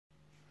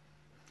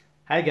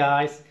Hi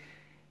guys!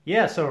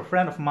 Yeah, so a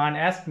friend of mine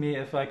asked me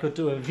if I could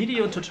do a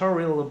video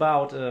tutorial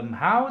about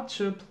how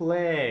to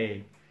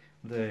play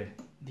the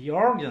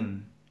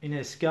organ in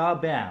a ska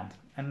band.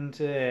 And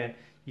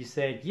he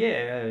said,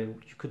 yeah,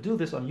 you could do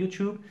this on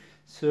YouTube,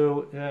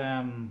 so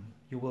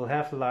you will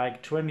have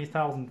like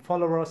 20,000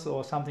 followers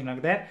or something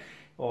like that,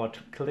 or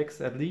clicks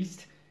at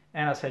least.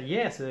 And I said,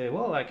 yes,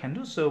 well, I can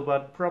do so,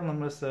 but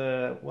problem is,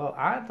 well,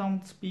 I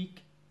don't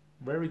speak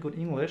very good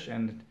English,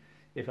 and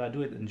if I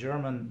do it in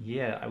German,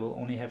 yeah, I will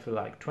only have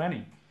like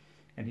 20.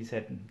 And he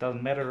said, it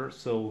doesn't matter,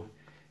 so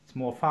it's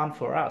more fun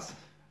for us.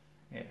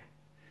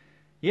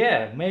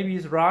 Yeah, maybe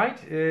he's right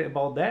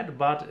about that,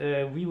 but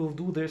we will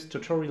do this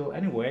tutorial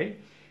anyway.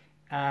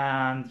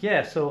 And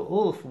yeah, so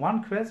Ulf,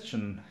 one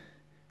question.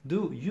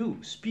 Do you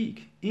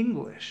speak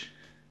English?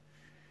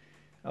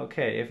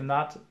 Okay, if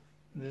not,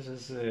 this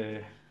is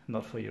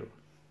not for you.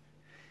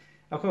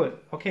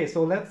 Okay,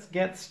 so let's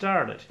get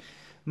started.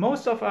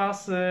 Most of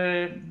us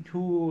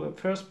who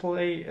first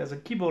play as a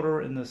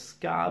keyboarder in the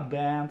ska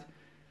band,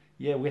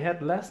 yeah, we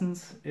had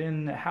lessons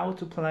in how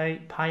to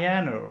play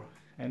piano,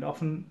 and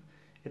often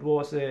it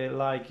was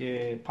like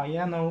a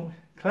piano,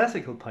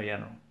 classical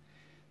piano.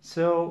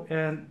 So,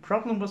 and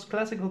problem with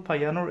classical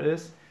piano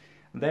is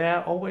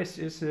there always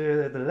is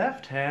the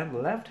left hand. The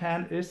left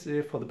hand is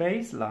for the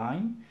bass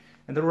line,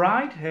 and the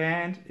right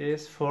hand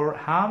is for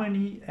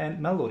harmony and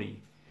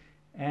melody.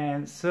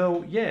 And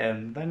so, yeah,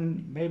 and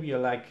then maybe you're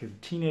like a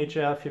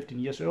teenager, 15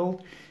 years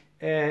old,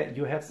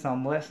 you had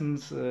some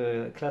lessons,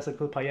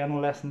 classical piano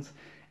lessons,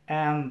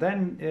 and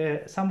then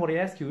somebody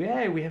asks you,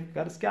 hey, we have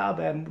got a ska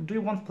band, do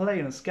you want to play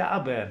in a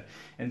ska band?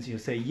 And you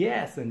say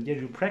yes, and yeah,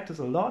 you practice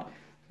a lot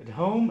at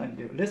home, and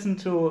you listen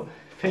to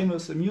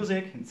famous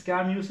music and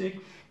ska music,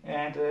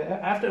 and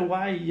after a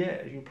while,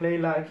 yeah, you play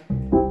like,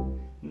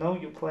 no,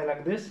 you play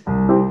like this.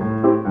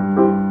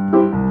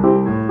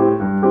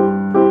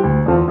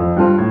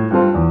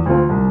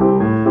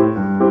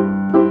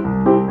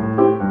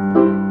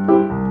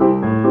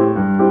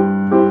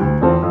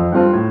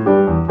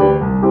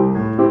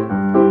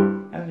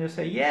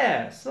 Say,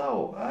 yeah,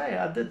 so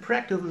I did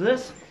practice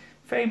this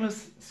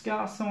famous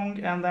ska song,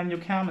 and then you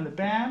come in the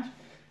band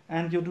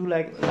and you do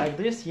like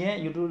this, yeah,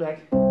 you do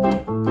like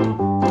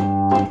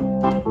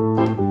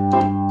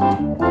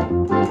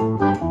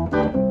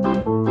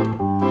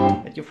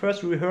at your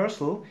first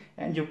rehearsal,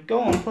 and you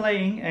go on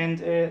playing,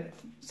 and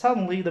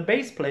suddenly the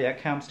bass player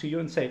comes to you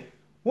and say,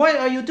 what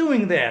are you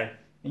doing there?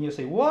 And you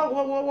say, what?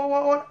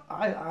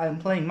 I'm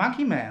playing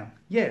Monkey Man.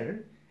 Yeah.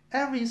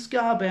 Every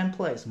ska band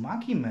plays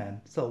Monkey Man,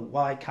 so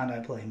why can't I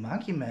play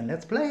Monkey Man?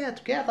 Let's play it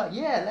together.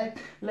 Yeah,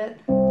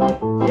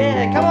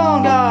 yeah, come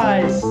on,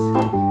 guys.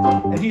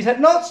 And he said,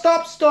 no,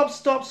 stop.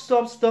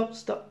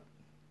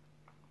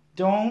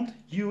 Don't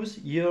use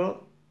your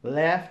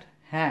left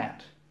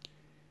hand,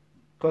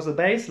 because the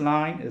bass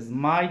line is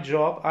my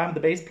job. I'm the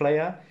bass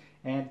player,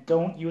 and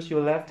don't use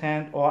your left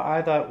hand, or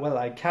either, well,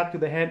 I cut you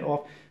the hand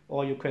off,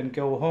 or you can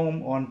go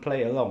home and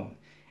play alone.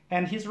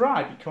 And he's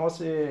right,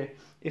 because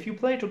if you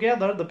play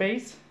together the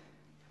bass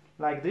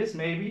like this,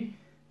 maybe,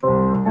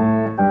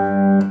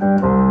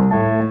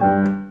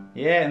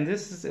 yeah, and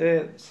this is,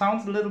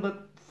 sounds a little bit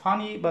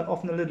funny, but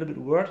often a little bit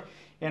weird.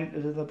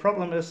 And the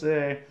problem is,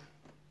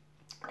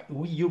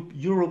 we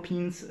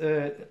Europeans,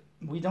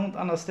 we don't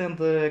understand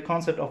the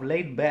concept of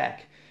laid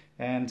back,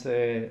 and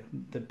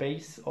the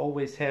bass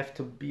always have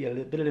to be a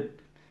little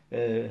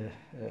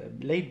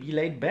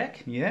laid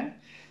back, yeah.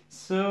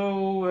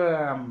 So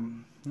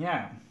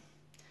yeah.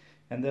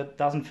 And that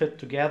doesn't fit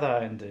together,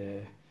 and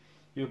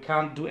you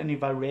can't do any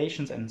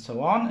variations and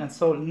so on, and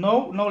so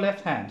no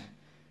left hand.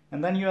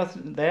 And then you are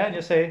there and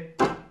you say,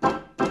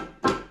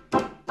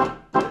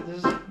 this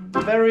is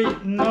very,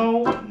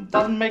 no,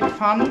 doesn't make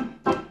fun,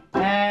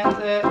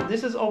 and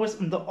this is always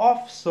in the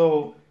off,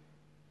 so,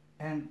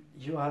 and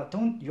you are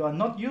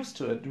not used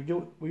to it.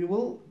 You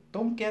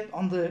don't get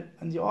on the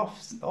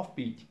off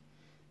beat.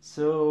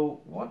 So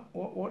what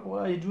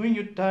are you doing?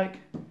 You like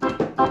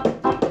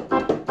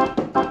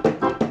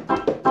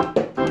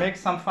make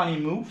some funny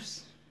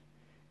moves,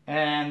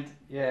 and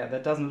yeah,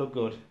 that doesn't look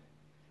good.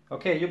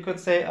 Okay, you could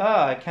say,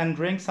 I can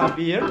drink some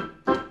beer,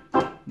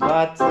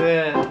 but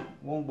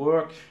won't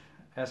work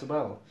as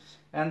well.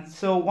 And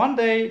so one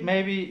day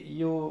maybe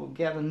you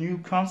get a new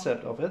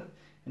concept of it,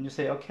 and you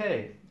say,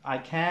 okay, I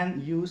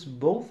can use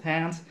both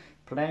hands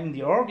playing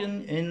the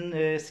organ in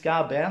a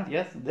ska band.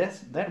 Yes,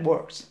 that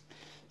works.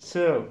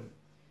 So,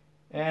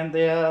 and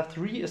there are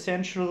 3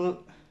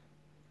 essential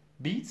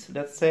beats,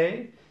 let's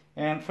say.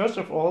 And first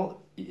of all,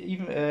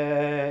 even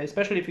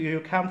especially if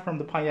you come from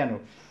the piano,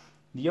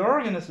 the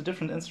organ is a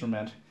different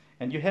instrument,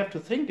 and you have to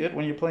think it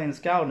when you play in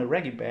ska in a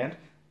reggae band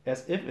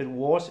as if it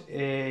was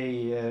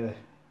a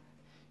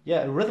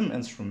rhythm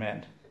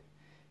instrument,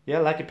 yeah,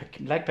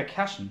 like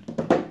percussion.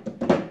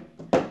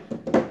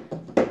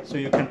 So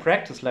you can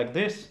practice like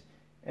this,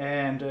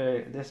 and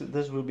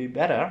this will be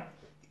better.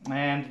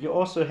 And you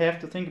also have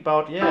to think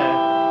about,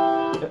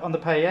 yeah, on the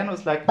piano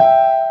it's like,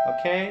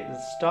 okay, it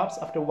stops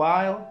after a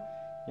while,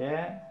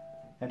 yeah.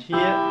 And here,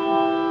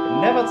 it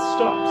never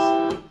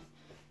stops.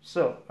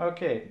 So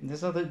okay,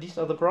 these are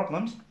the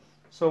problems.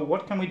 So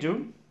what can we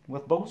do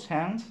with both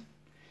hands?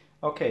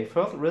 Okay,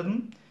 first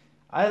rhythm.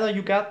 Either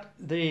you got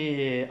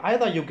the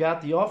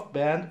off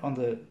band on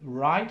the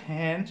right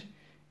hand,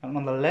 and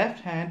on the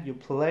left hand you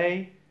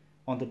play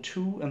on the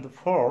 2 and the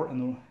 4,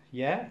 and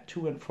yeah,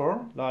 2 and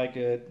 4, like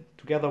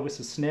together with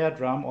the snare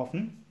drum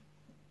often.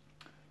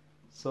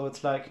 So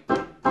it's like.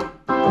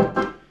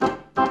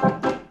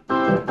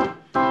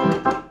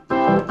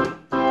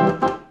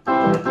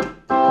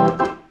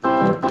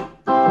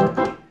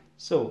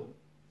 So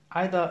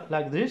either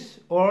like this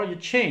or you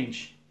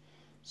change.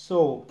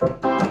 So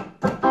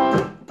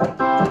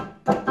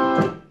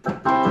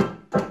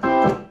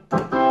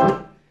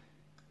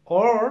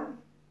or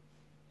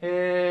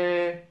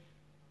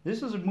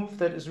this is a move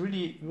that is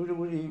really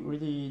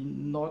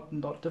not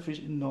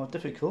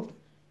difficult.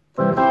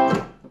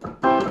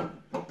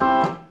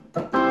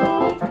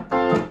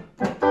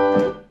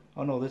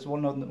 Oh no, this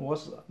one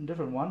was a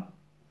different one.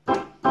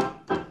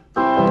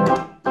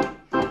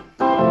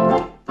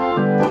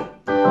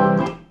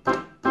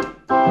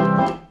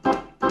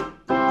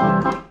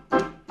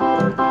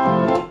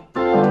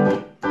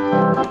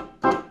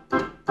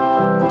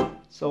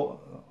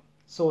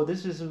 So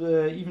this is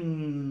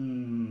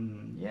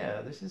even,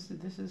 yeah, this is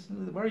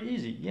very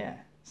easy, yeah.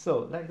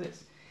 So like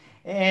this,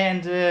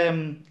 and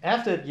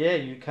after it, yeah,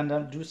 you can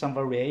then do some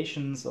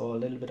variations or a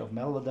little bit of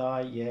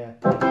melody, yeah.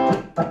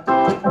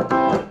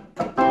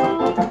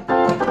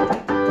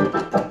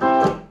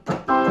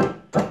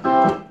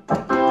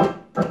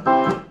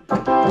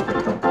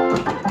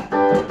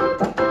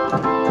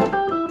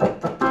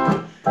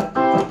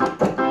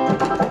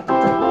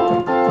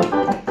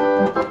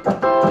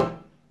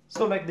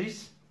 So like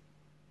this.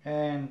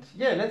 And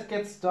yeah, let's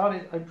get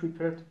started. I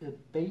prepared the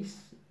bass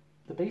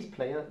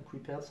player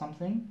prepared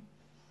something.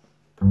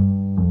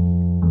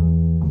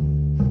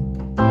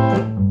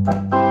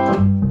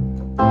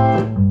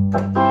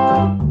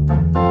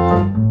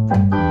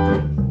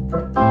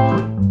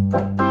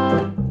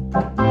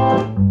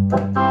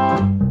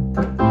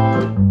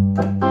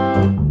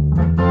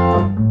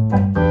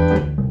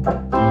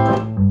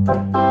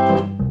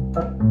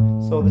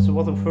 So this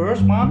was the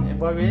first one, a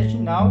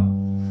variation now.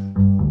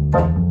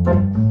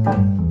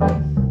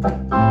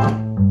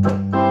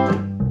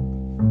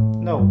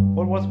 No,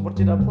 what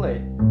did I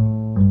play?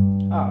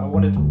 Ah, I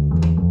wanted.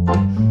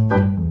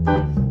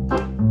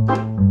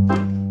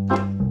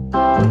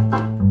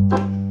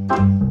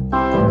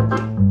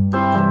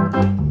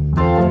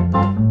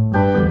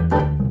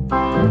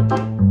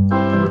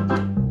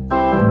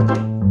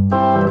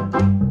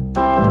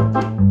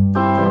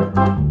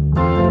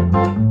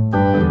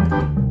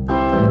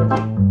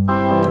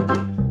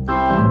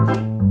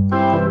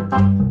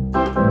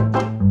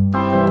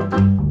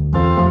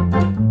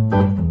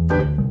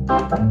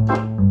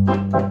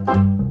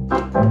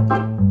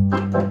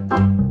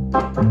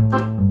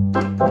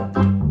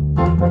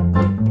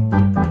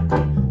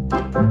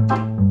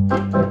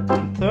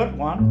 Third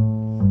one.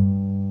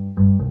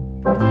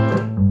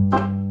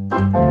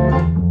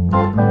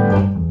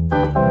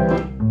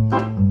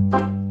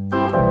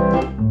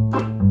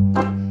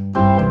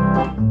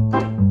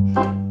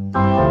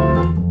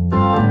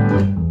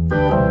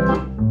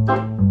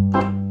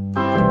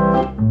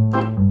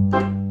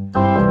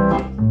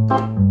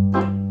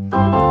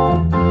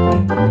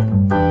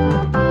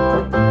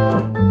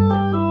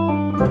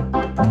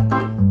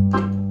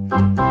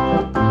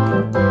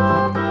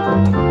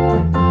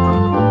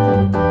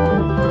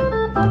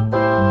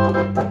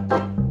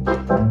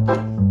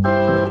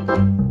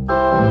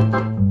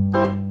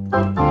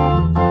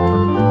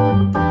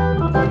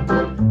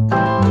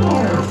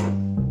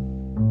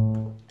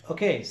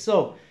 Okay,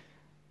 so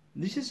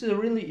this is a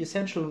really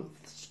essential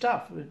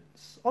stuff.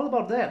 It's all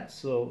about that.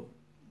 So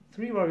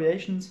 3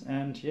 variations,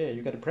 and yeah,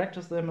 you got to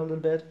practice them a little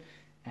bit,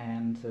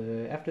 and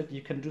after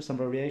you can do some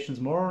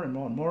variations more and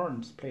more and more,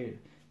 and just play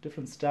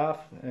different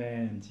stuff,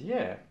 and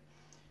yeah,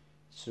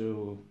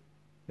 so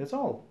that's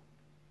all.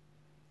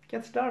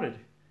 Get started.